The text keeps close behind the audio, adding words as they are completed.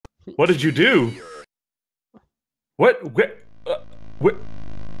What did you do? What?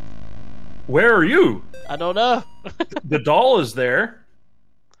 Where are you? I don't know. The doll is there.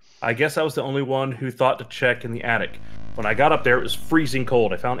 I guess I was the only one who thought to check in the attic. When I got up there, it was freezing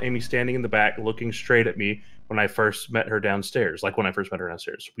cold. I found Amy standing in the back, looking straight at me when I first met her downstairs.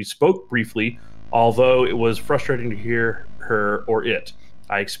 We spoke briefly, although it was frustrating to hear her or it.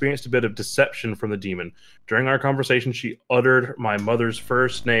 I experienced a bit of deception from the demon. During our conversation, she uttered my mother's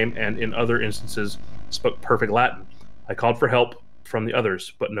first name and, in other instances, spoke perfect Latin. I called for help from the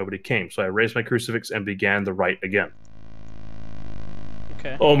others, but nobody came, so I raised my crucifix and began the rite again.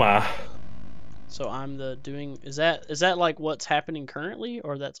 Okay. Oh my. So I'm the doing. Is that like what's happening currently,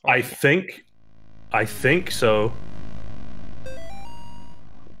 or that's? I think so.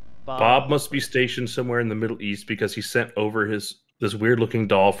 Bob must be stationed somewhere in the Middle East because he sent over this weird-looking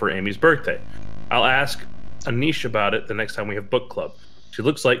doll for Amy's birthday. I'll ask Anish about it the next time we have book club. She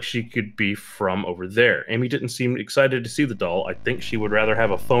looks like she could be from over there. Amy didn't seem excited to see the doll. I think she would rather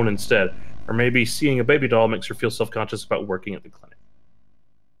have a phone instead, or maybe seeing a baby doll makes her feel self-conscious about working at the clinic.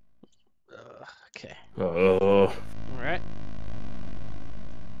 Okay. Oh. All right.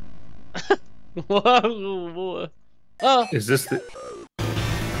 Whoa. Oh. Is this the?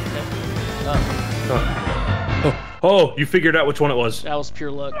 Okay. Oh, you figured out which one it was. That was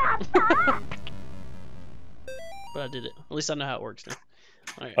pure luck. But I did it. At least I know how it works now.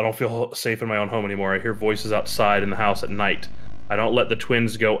 Right. I don't feel safe in my own home anymore. I hear voices outside in the house at night. I don't let the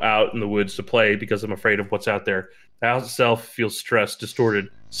twins go out in the woods to play because I'm afraid of what's out there. The house itself feels stressed, distorted,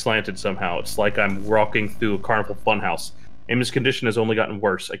 slanted somehow. It's like I'm walking through a carnival funhouse. Amy's condition has only gotten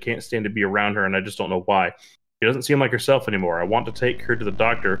worse. I can't stand to be around her, and I just don't know why. She doesn't seem like herself anymore. I want to take her to the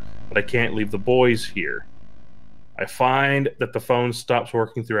doctor, but I can't leave the boys here. I find that the phone stops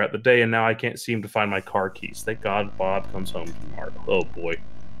working throughout the day, and now I can't seem to find my car keys. Thank God Bob comes home tomorrow. Oh, boy. Okay.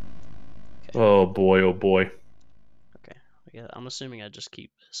 Oh, boy, oh, boy. Okay. Yeah, I'm assuming I just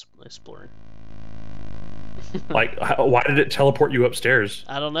keep exploring. Like, why did it teleport you upstairs?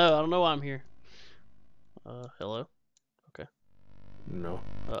 I don't know. I don't know why I'm here. Hello? Okay. No.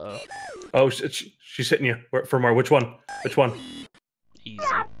 Uh-oh. Oh, she's hitting you. From where? Which one? Which one? Easy.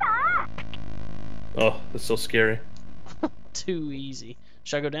 Oh, that's so scary. Too easy.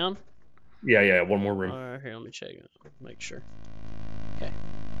 Should I go down? Yeah, one more room. Alright, here, let me check it. Make sure. Okay.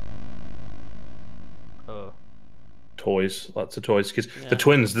 Toys. Lots of toys. Kids. Yeah. The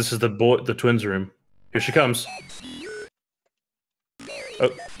twins. This is the twins' room. Here she comes.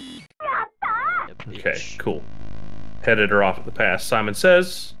 Oh. Okay, cool. Headed her off at the pass. Simon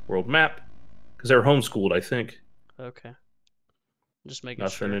says, world map. Because they were homeschooled, I think. Okay. Just making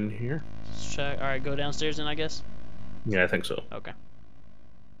Nothing sure. in here. Let's check. Alright, go downstairs then, I guess? Yeah, I think so. Okay.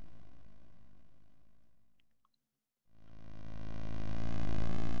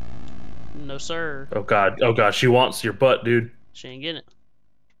 No, sir. Oh, God. Oh, God. She wants your butt, dude. She ain't getting it.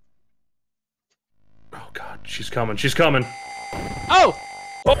 Oh, God. She's coming. She's coming. Oh!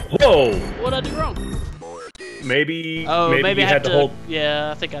 Oh, whoa! What'd I do wrong? Maybe. Oh, maybe you I had to hold. Yeah,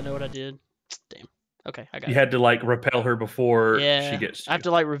 I think I know what I did. Damn. Okay, I got it. You had to, like, repel her before Yeah, she gets to I have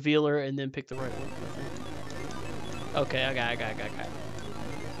to, like, reveal her and then pick the right one. Okay, I got it.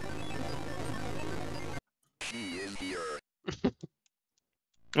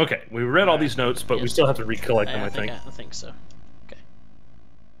 Okay, we read all these notes, but we still have to recollect them, I think. I think so. Okay.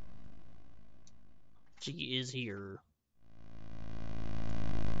 She is here.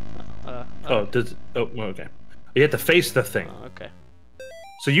 Okay. You have to face the thing. Okay.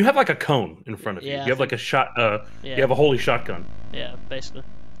 So you have like a cone in front of you. Yeah, You have like a shot. You have a holy shotgun. Yeah, basically.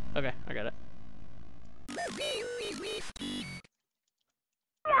 Okay, I got it.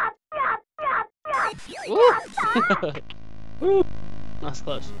 Woo! Ooh. That's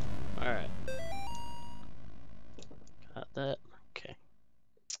close. Alright. Got that. Okay.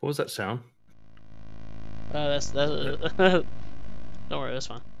 What was that sound? That's don't worry, that's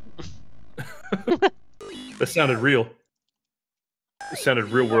fine. That sounded real. It sounded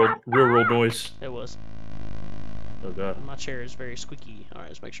real world noise. It was. Oh God. My chair is very squeaky. Alright,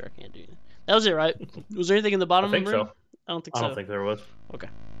 let's make sure I can't do it. That was it, right? Was there anything in the bottom of the room? So. I don't think so. I don't think there was. Okay.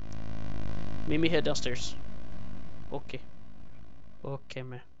 Meet me head downstairs. Okay. Okay,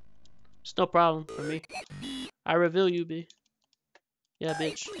 man. It's no problem for me. I reveal you, B. Yeah,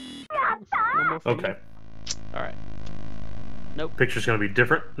 bitch. No more for Okay. Alright. Nope. Picture's gonna be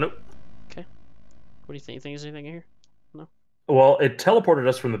different. Nope. Okay. What do you think? You think there's anything in here? No? Well, it teleported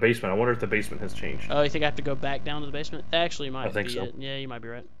us from the basement. I wonder if the basement has changed. Oh, you think I have to go back down to the basement? Actually, might I think be so. it. Yeah, you might be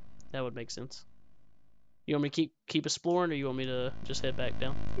right. That would make sense. You want me to keep exploring, or you want me to just head back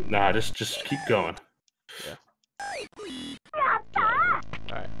down? Nah, just keep going. Yeah.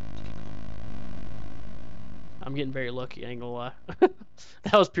 Alright. Keep I'm getting very lucky. I ain't gonna lie.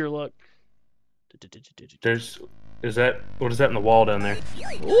 That was pure luck. There's. Is that what is that in the wall down there?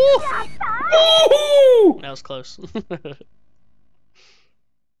 Ooh! Ooh! That was close.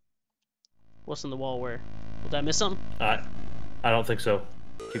 What's in the wall where? Did I miss something? I don't think so.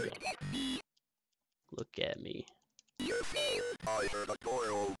 Keep going. Look at me. I heard a door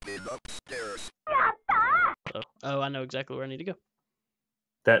open upstairs. Oh, I know exactly where I need to go.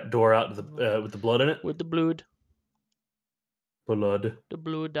 That door out to the with the blood in it. With the blood. Blood. The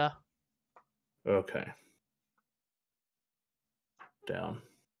blood. Okay. Down.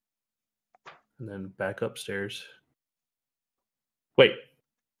 And then back upstairs. Wait.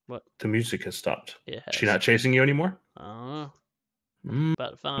 What? The music has stopped. It Is she has. not chasing you anymore? I don't know. Mm.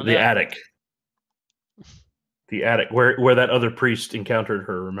 About to find The out. attic. The attic. Where that other priest encountered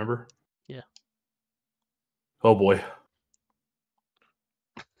her, remember? Yeah. Oh boy.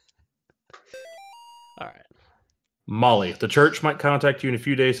 Alright. Molly, the church might contact you in a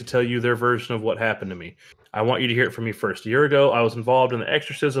few days to tell you their version of what happened to me. I want you to hear it from me first. A year ago, I was involved in the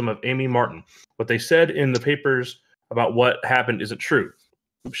exorcism of Amy Martin. What they said in the papers about what happened isn't true.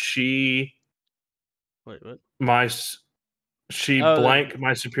 She Wait, what? blank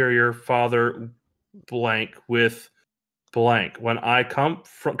my superior father blank with blank. When I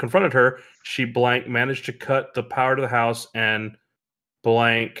confronted her, she blank managed to cut the power to the house and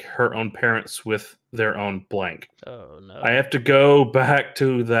blank her own parents with their own blank. Oh no. I have to go back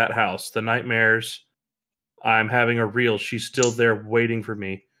to that house. The nightmares I'm having are real. She's still there waiting for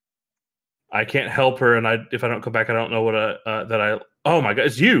me. I can't help her, and if I don't come back, I don't know what oh my god,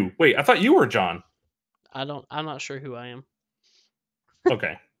 it's you. Wait, I thought you were John. I'm not sure who I am.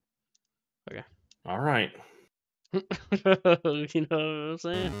 Okay. Okay. All right. You know what I'm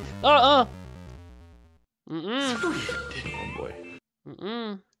saying? Mm-mm. Oh boy.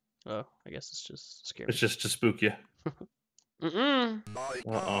 Mm-mm. Oh, I guess it's just scary. It's just to spook you. Mm-mm. My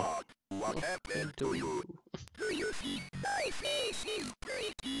Uh-oh. God, what happened to you? Do you see my face is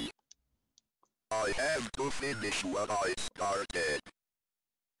breaking? I have to finish what I started.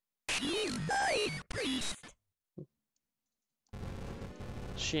 She died, priest.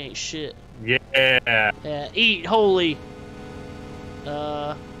 She ain't shit. Yeah. Eat holy. Did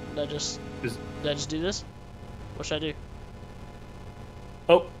I just Is- do this? What should I do?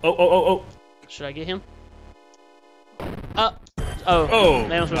 Oh. Should I get him? Oh. Oh,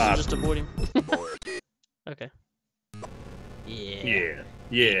 Now I'm supposed God. to just avoid him. Lord, Okay. Yeah.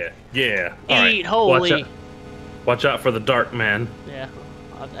 Yeah. All Eat right. holy. Watch out for the dark man. Yeah,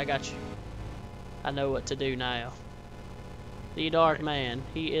 I got you. I know what to do now. The dark man,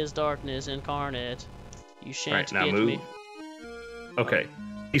 he is darkness incarnate. You shan't Right, now get move. me. Okay.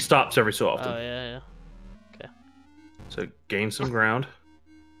 He stops every so often. Oh yeah. Okay. So gain some ground.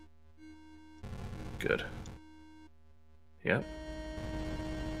 Good. Yep.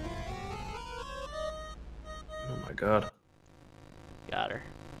 Oh my god. Got her.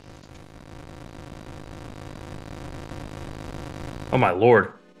 Oh my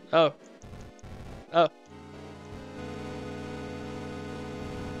lord. Oh. Oh.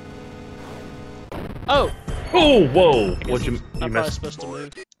 Oh. Oh, whoa. I guess What'd you I'm probably messed? supposed to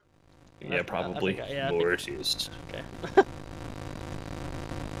move. Yeah, probably. I think- Mortis. Okay.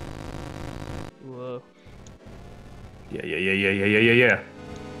 Whoa. Yeah.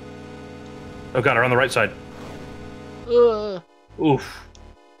 Oh god, her on the right side. Oof.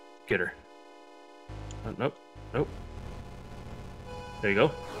 Get her. Nope. There you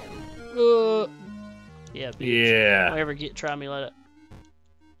go. Yeah. Bitch. Yeah. Don't ever try me like that.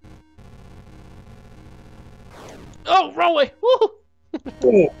 Oh, wrong way.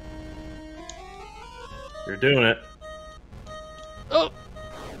 Woo! You're doing it.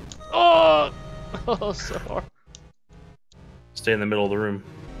 Oh, so hard. Stay in the middle of the room.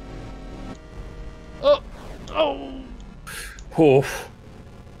 Oh. Oof.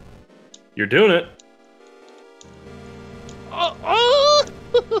 You're doing it. Oh.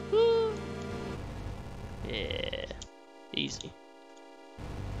 Yeah. Easy.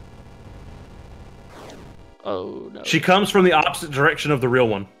 Oh no. She comes from the opposite direction of the real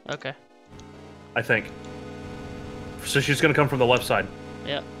one, Okay. I think. So she's gonna come from the left side.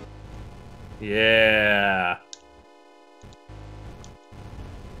 Yeah. Yeah.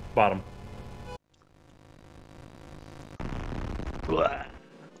 Bottom.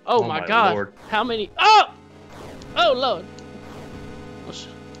 Oh my god. Lord. How many? Oh! Oh lord.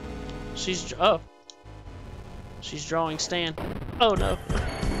 She's She's drawing Stan. Oh no.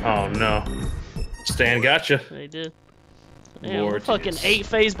 Oh no. Stan gotcha. They did. Damn, Lord fucking Jesus.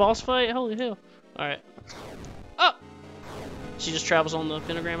 8-phase boss fight. Holy hell. Alright. Oh! She just travels on the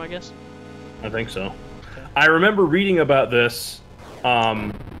pentagram, I guess. I think so. I remember reading about this.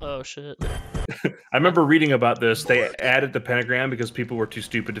 Oh shit. I remember reading about this. They added the pentagram because people were too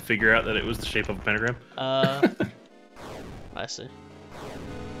stupid to figure out that it was the shape of a pentagram. I see.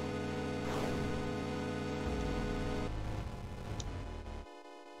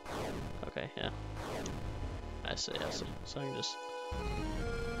 Okay, yeah. I see. So I can just...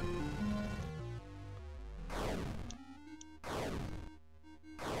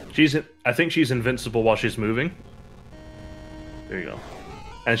 I think she's invincible while she's moving. There you go.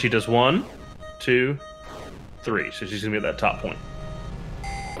 And she does 1, 2, 3. So she's gonna be at that top point.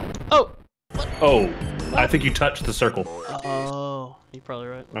 Oh! Oh! I think you touched the circle. Oh, you're probably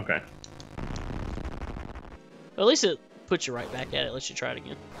right. Okay. At least it puts you right back at it. Lets you try it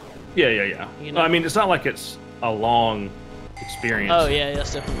again. Yeah. You know? I mean, it's not like it's a long experience. Oh yeah,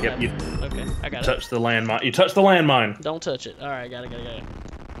 that's definitely. Yep. You Okay, I got it. touch the landmine. You touch the landmine. Don't touch it. All right, got it.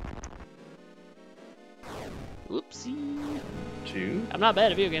 Whoopsie. 2. I'm not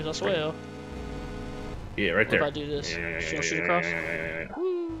bad at video games, I swear. Yeah, right What there. if I do this? She don't shoot across?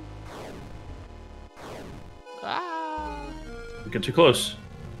 Woo. Ah. You get too close.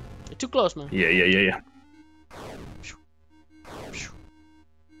 You're too close, man. Yeah.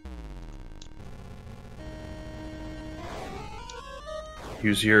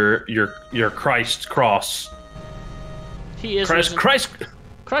 Use your Christ cross. He is Christ cross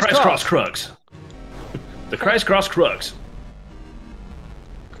Krugs. The Christ cross Krugs.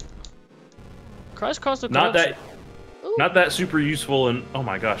 Christ cross the Not that super useful in, oh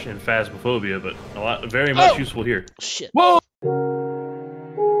my gosh, in Phasmophobia, but very much useful here. Shit. Whoa!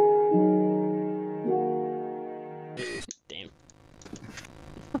 Damn.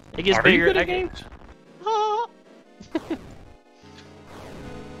 It gets Are bigger. you good at games? Ah.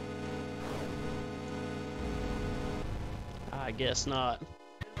 I guess not.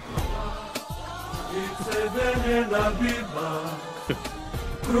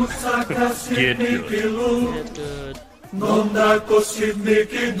 Get good. Non da così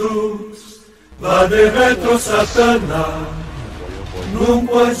dus, va de retro satana, non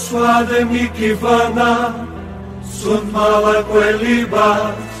puoi suade mi vana, sunt mala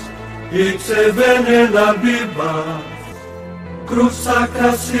quelibas, ixe vene la bibas, cruza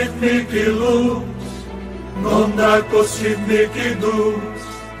casit mi luz, non da così mi dus,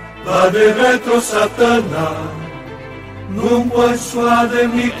 va de retro satana, non puoi suade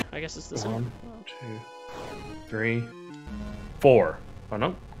mi. I guess it's this one. 1, 2, 3, 4. Oh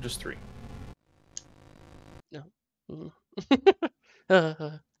no, just 3. No.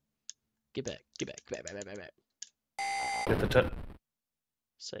 Get back. Get the touch.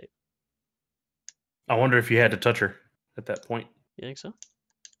 Save. I wonder if you had to touch her at that point. You think so?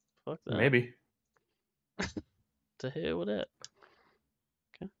 Fuck that. Maybe. To hell with that.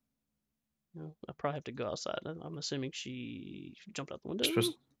 Okay. No, I probably have to go outside. I'm assuming she jumped out the window.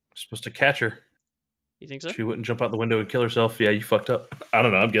 Supposed to catch her. You think so? She wouldn't jump out the window and kill herself. Yeah, you fucked up. I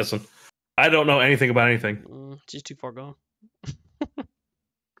don't know. I'm guessing. I don't know anything about anything. She's too far gone.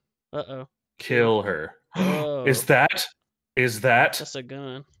 Uh-oh. Kill her. Oh. Is that? That's a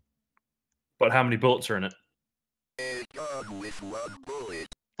gun. But how many bullets are in it? A gun with 1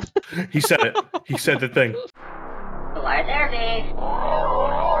 bullet. He said it. He said the thing. Water therapy.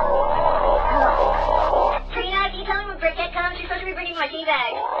 Trina, can you tell me when Brickhead comes? She's supposed to be bringing my tea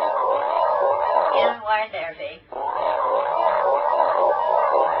bag. Yeah, water therapy.